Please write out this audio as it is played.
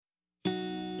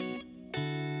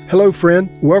Hello, friend.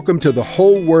 Welcome to the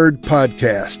Whole Word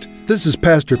Podcast. This is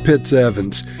Pastor Pitts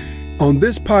Evans. On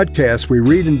this podcast, we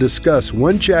read and discuss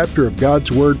one chapter of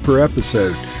God's Word per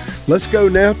episode. Let's go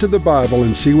now to the Bible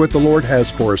and see what the Lord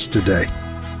has for us today.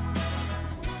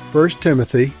 1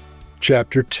 Timothy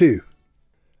chapter 2.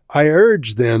 I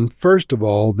urge then, first of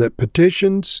all, that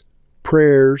petitions,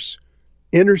 prayers,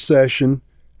 intercession,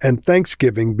 and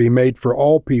thanksgiving be made for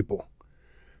all people,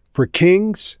 for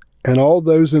kings and all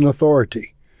those in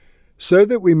authority, so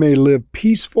that we may live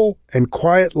peaceful and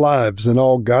quiet lives in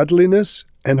all godliness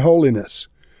and holiness.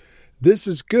 This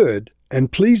is good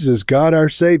and pleases God our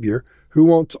Savior, who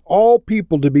wants all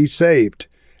people to be saved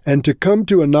and to come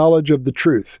to a knowledge of the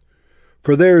truth.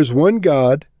 For there is one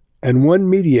God and one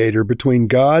mediator between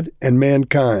God and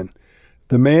mankind,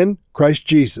 the man Christ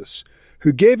Jesus,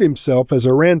 who gave himself as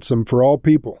a ransom for all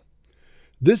people.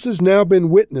 This has now been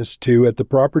witnessed to at the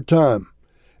proper time.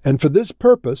 And for this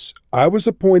purpose I was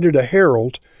appointed a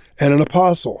herald and an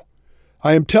apostle.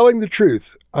 I am telling the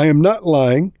truth, I am not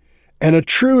lying, and a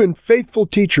true and faithful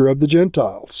teacher of the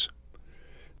Gentiles.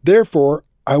 Therefore,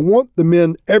 I want the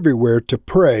men everywhere to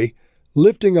pray,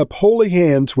 lifting up holy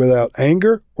hands without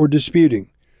anger or disputing.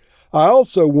 I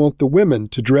also want the women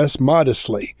to dress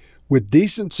modestly, with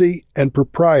decency and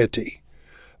propriety,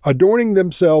 adorning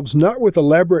themselves not with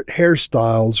elaborate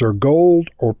hairstyles or gold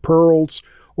or pearls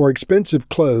or expensive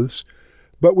clothes,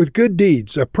 but with good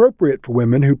deeds appropriate for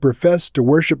women who profess to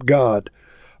worship God.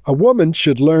 A woman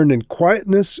should learn in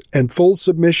quietness and full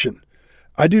submission.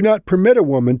 I do not permit a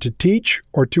woman to teach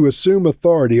or to assume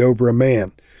authority over a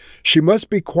man. She must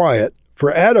be quiet,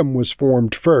 for Adam was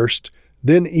formed first,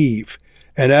 then Eve.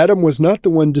 And Adam was not the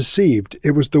one deceived,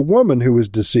 it was the woman who was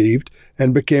deceived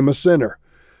and became a sinner.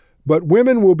 But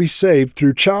women will be saved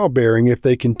through childbearing if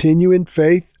they continue in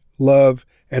faith, love,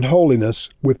 and holiness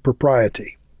with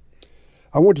propriety.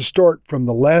 I want to start from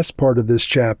the last part of this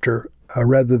chapter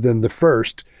rather than the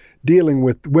first, dealing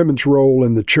with women's role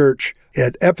in the church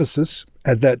at Ephesus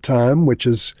at that time, which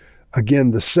is,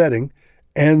 again, the setting,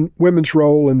 and women's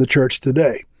role in the church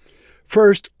today.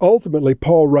 First, ultimately,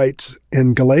 Paul writes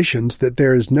in Galatians that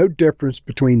there is no difference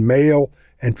between male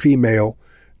and female,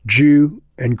 Jew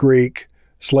and Greek,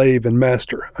 slave and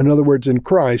master. In other words, in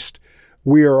Christ,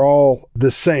 we are all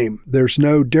the same. There's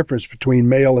no difference between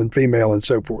male and female and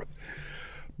so forth.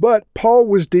 But Paul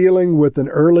was dealing with an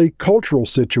early cultural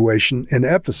situation in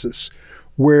Ephesus,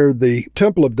 where the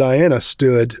Temple of Diana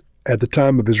stood at the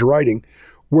time of his writing,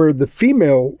 where the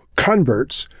female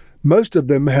converts, most of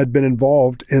them had been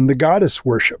involved in the goddess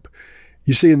worship.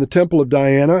 You see, in the Temple of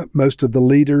Diana, most of the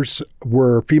leaders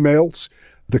were females.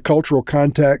 The cultural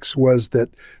context was that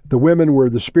the women were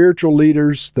the spiritual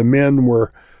leaders, the men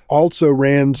were also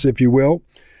rans, if you will.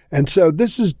 And so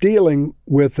this is dealing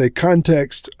with a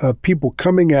context of people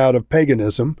coming out of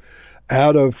paganism,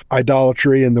 out of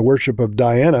idolatry and the worship of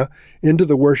Diana, into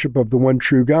the worship of the one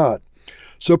true God.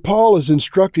 So Paul is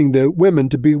instructing the women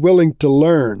to be willing to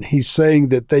learn. He's saying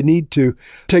that they need to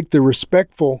take the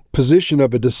respectful position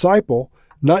of a disciple,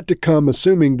 not to come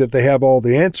assuming that they have all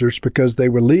the answers because they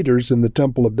were leaders in the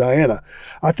Temple of Diana.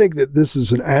 I think that this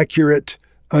is an accurate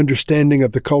understanding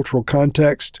of the cultural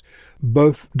context.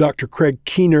 Both Dr. Craig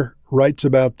Keener writes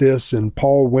about this in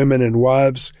Paul, Women and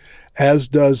Wives, as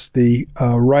does the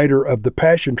writer of the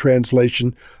Passion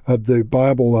Translation of the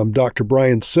Bible, Dr.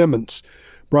 Brian Simmons.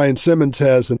 Brian Simmons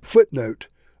has a footnote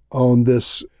on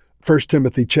this 1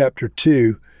 Timothy chapter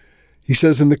 2. He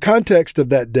says, in the context of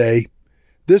that day,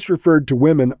 this referred to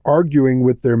women arguing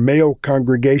with their male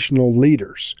congregational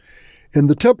leaders. In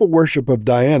the temple worship of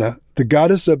Diana, the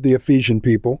goddess of the Ephesian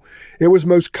people, it was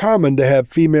most common to have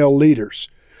female leaders.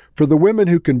 For the women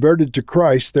who converted to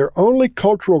Christ, their only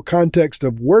cultural context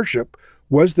of worship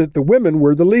was that the women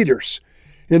were the leaders.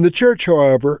 In the church,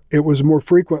 however, it was more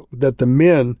frequent that the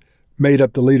men made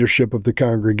up the leadership of the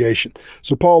congregation.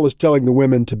 So Paul is telling the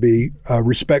women to be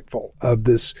respectful of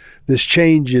this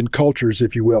change in cultures,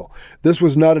 if you will. This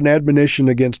was not an admonition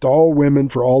against all women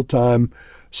for all time,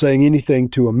 saying anything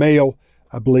to a male.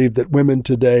 I believe that women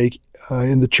today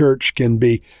in the church can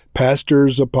be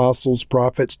pastors, apostles,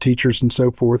 prophets, teachers, and so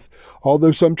forth.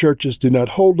 Although some churches do not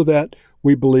hold to that,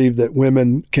 we believe that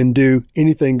women can do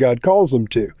anything God calls them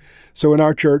to. So in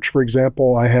our church, for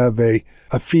example, I have a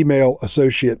female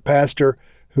associate pastor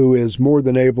who is more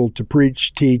than able to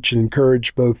preach, teach, and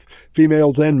encourage both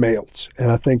females and males.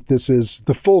 And I think this is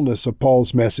the fullness of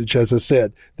Paul's message. As I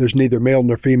said, there's neither male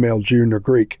nor female, Jew nor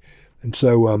Greek. And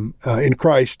so in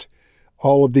Christ,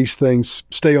 all of these things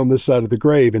stay on this side of the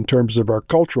grave in terms of our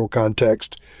cultural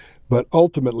context, but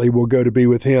ultimately we'll go to be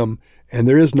with him And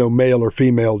there is no male or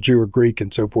female, Jew or Greek,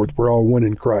 and so forth. We're all one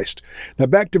in Christ. Now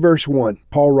back to verse 1.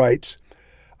 Paul writes,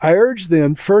 I urge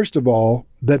then, first of all,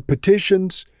 that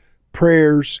petitions,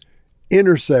 prayers,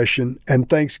 intercession, and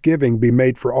thanksgiving be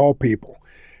made for all people.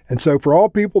 And so for all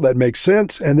people, that makes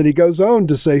sense. And then he goes on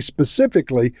to say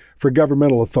specifically for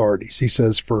governmental authorities. He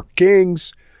says for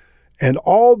kings and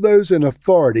all those in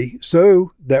authority,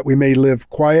 so that we may live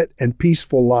quiet and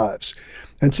peaceful lives.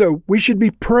 And so we should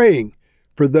be praying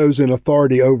for those in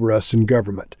authority over us in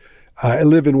government. I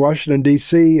live in Washington,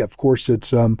 D.C. Of course,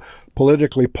 it's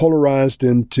politically polarized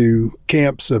into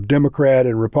camps of Democrat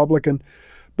and Republican.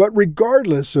 But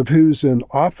regardless of who's in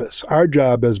office, our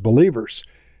job as believers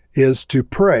is to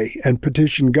pray and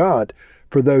petition God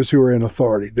for those who are in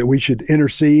authority, that we should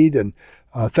intercede and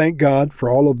thank God for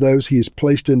all of those He has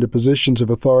placed into positions of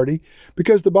authority,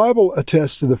 because the Bible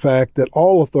attests to the fact that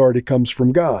all authority comes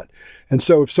from God. And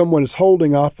so if someone is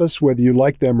holding office, whether you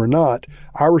like them or not,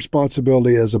 our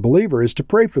responsibility as a believer is to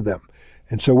pray for them.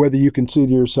 And so whether you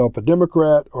consider yourself a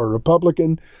Democrat or a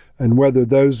Republican, and whether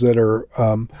those that are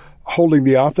holding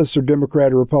the office are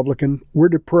Democrat or Republican, we're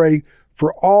to pray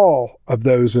for all of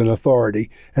those in authority.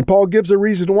 And Paul gives a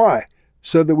reason why,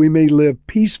 so that we may live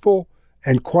peaceful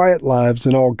and quiet lives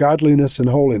in all godliness and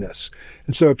holiness.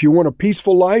 And so if you want a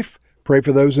peaceful life, pray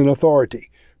for those in authority.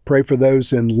 Pray for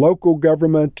those in local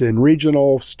government, in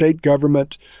regional, state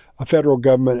government, federal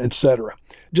government, etc.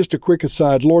 Just a quick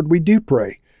aside, Lord, we do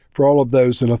pray for all of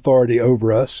those in authority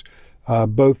over us,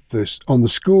 both on the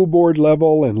school board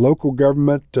level and local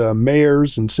government,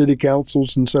 mayors and city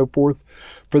councils and so forth,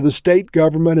 for the state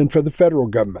government and for the federal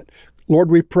government. Lord,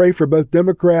 we pray for both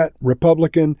Democrat,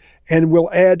 Republican, and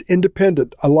we'll add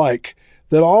independent alike,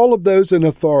 that all of those in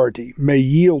authority may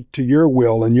yield to your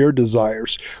will and your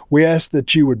desires. We ask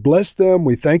that you would bless them.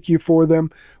 We thank you for them.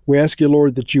 We ask you,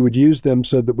 Lord, that you would use them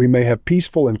so that we may have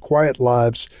peaceful and quiet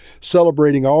lives,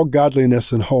 celebrating all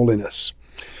godliness and holiness.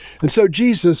 And so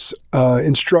Jesus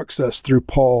instructs us through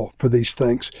Paul for these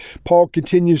things. Paul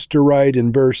continues to write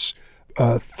in verse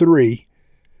 3,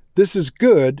 this is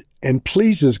good and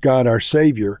pleases God our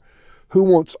Savior, who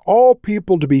wants all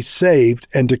people to be saved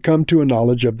and to come to a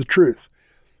knowledge of the truth.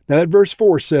 Now that verse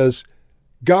 4 says,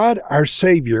 God our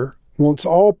Savior wants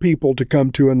all people to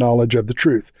come to a knowledge of the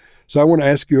truth. So I want to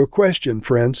ask you a question,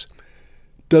 friends.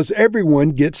 Does everyone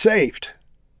get saved?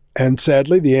 And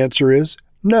sadly, the answer is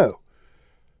no.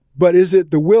 But is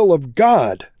it the will of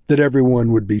God that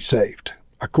everyone would be saved?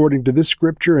 According to this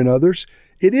scripture and others,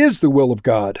 it is the will of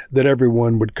God that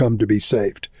everyone would come to be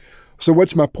saved. So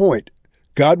what's my point?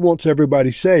 God wants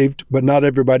everybody saved, but not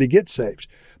everybody gets saved.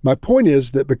 My point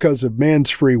is that because of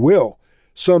man's free will,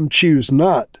 some choose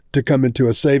not to come into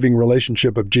a saving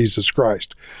relationship of Jesus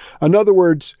Christ. In other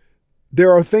words,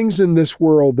 there are things in this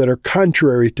world that are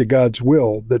contrary to God's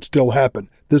will that still happen.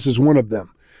 This is one of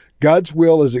them. God's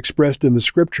will, as expressed in the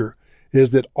scripture, is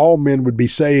that all men would be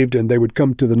saved and they would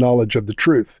come to the knowledge of the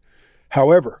truth.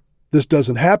 However, this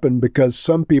doesn't happen because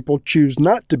some people choose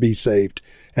not to be saved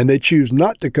and they choose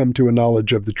not to come to a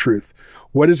knowledge of the truth.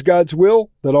 What is God's will?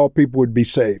 That all people would be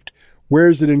saved. Where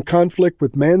is it in conflict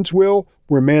with man's will?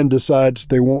 Where man decides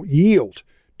they won't yield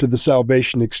to the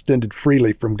salvation extended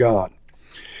freely from God.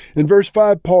 In verse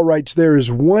 5, Paul writes, there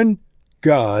is one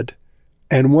God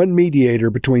and one mediator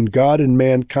between God and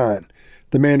mankind,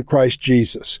 the man Christ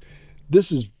Jesus.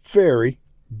 This is very,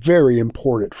 very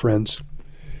important, friends.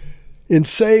 In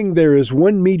saying there is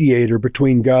one mediator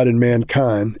between God and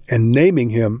mankind and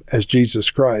naming him as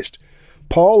Jesus Christ,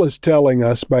 Paul is telling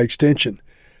us by extension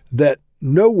that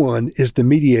no one is the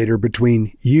mediator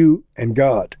between you and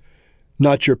God.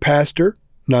 Not your pastor,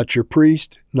 not your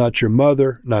priest, not your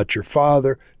mother, not your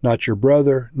father, not your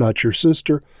brother, not your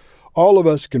sister. All of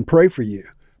us can pray for you,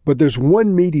 but there's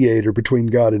one mediator between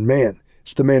God and man.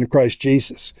 It's the man Christ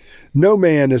Jesus. No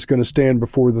man is going to stand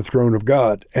before the throne of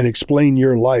God and explain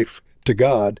your life to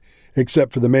God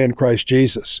except for the man Christ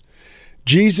Jesus.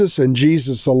 Jesus and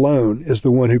Jesus alone is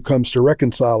the one who comes to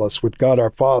reconcile us with God our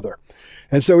Father.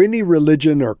 And so any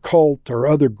religion or cult or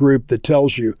other group that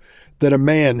tells you that a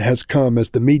man has come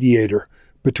as the mediator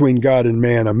between God and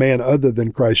man, a man other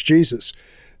than Christ Jesus,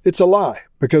 it's a lie,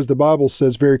 because the Bible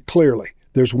says very clearly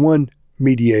there's one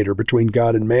mediator between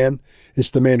God and man. It's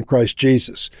the man Christ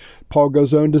Jesus. Paul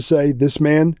goes on to say, this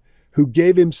man who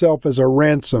gave himself as a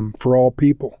ransom for all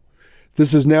people.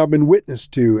 This has now been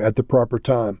witnessed to at the proper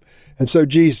time. And so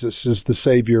Jesus is the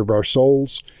Savior of our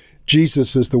souls.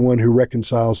 Jesus is the one who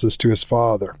reconciles us to his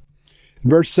Father. In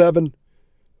verse 7,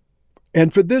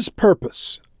 and for this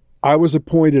purpose I was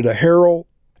appointed a herald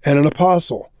and an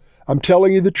apostle. I'm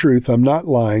telling you the truth, I'm not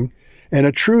lying, and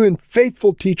a true and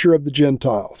faithful teacher of the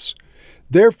Gentiles.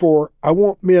 Therefore, I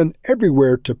want men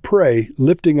everywhere to pray,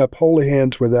 lifting up holy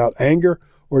hands without anger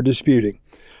or disputing.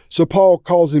 So Paul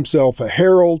calls himself a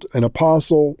herald, an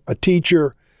apostle, a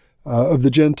teacher of the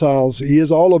Gentiles. He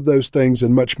is all of those things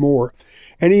and much more.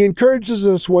 And he encourages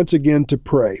us once again to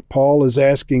pray. Paul is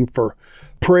asking for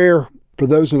prayer for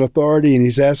those in authority, and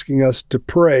he's asking us to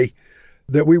pray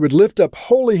that we would lift up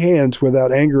holy hands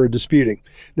without anger or disputing.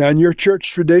 Now, in your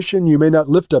church tradition, you may not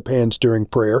lift up hands during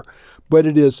prayer, but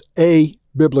it is a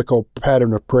biblical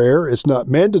pattern of prayer. It's not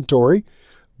mandatory,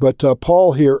 but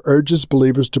Paul here urges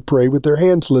believers to pray with their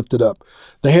hands lifted up.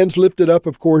 The hands lifted up,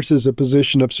 of course, is a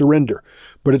position of surrender,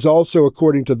 but it's also,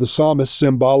 according to the psalmist,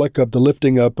 symbolic of the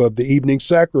lifting up of the evening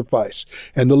sacrifice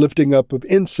and the lifting up of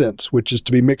incense, which is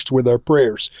to be mixed with our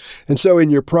prayers. And so in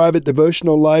your private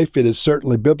devotional life, it is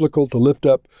certainly biblical to lift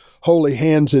up holy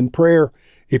hands in prayer.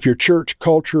 If your church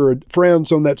culture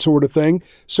frowns on that sort of thing,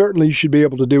 certainly you should be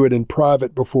able to do it in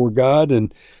private before God.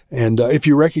 And if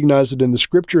you recognize it in the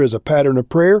Scripture as a pattern of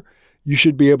prayer, you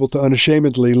should be able to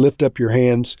unashamedly lift up your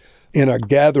hands in a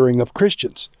gathering of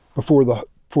Christians before the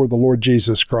Lord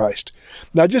Jesus Christ.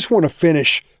 Now, I just want to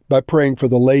finish by praying for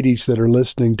the ladies that are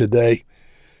listening today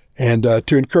and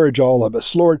to encourage all of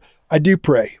us. Lord, I do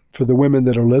pray for the women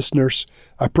that are listeners.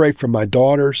 I pray for my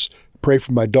daughters. Pray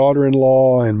for my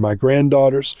daughter-in-law and my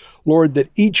granddaughters. Lord, that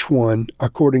each one,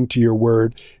 according to your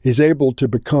word, is able to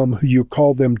become who you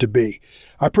call them to be.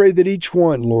 I pray that each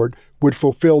one, Lord, would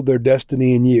fulfill their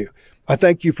destiny in you. I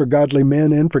thank you for godly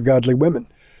men and for godly women.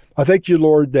 I thank you,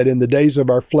 Lord, that in the days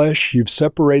of our flesh, you've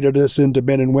separated us into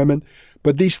men and women,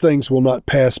 but these things will not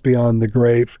pass beyond the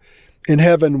grave. In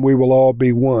heaven, we will all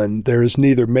be one. There is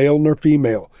neither male nor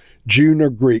female, Jew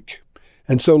nor Greek.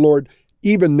 And so, Lord,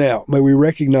 even now, may we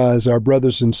recognize our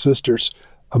brothers and sisters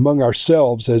among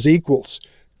ourselves as equals,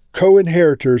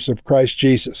 co-inheritors of Christ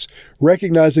Jesus,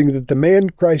 recognizing that the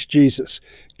man Christ Jesus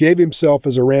gave himself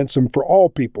as a ransom for all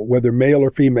people, whether male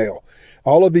or female.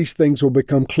 All of these things will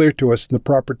become clear to us in the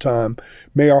proper time.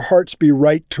 May our hearts be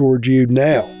right toward you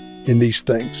now in these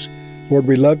things. Lord,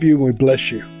 we love you and we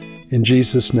bless you. In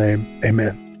Jesus' name,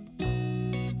 amen.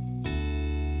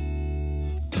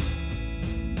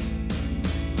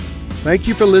 Thank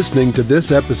you for listening to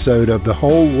this episode of The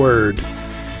Whole Word.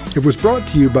 It was brought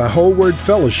to you by Whole Word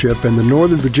Fellowship and the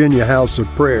Northern Virginia House of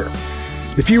Prayer.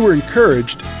 If you were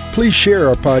encouraged, please share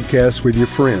our podcast with your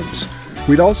friends.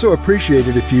 We'd also appreciate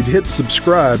it if you'd hit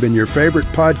subscribe in your favorite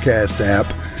podcast app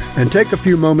and take a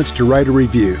few moments to write a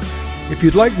review. If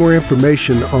you'd like more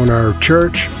information on our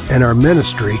church and our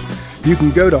ministry, you can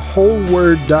go to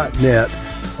wholeword.net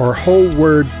or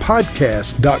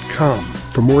wholewordpodcast.com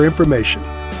for more information.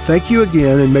 Thank you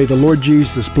again, and may the Lord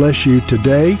Jesus bless you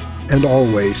today and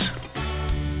always.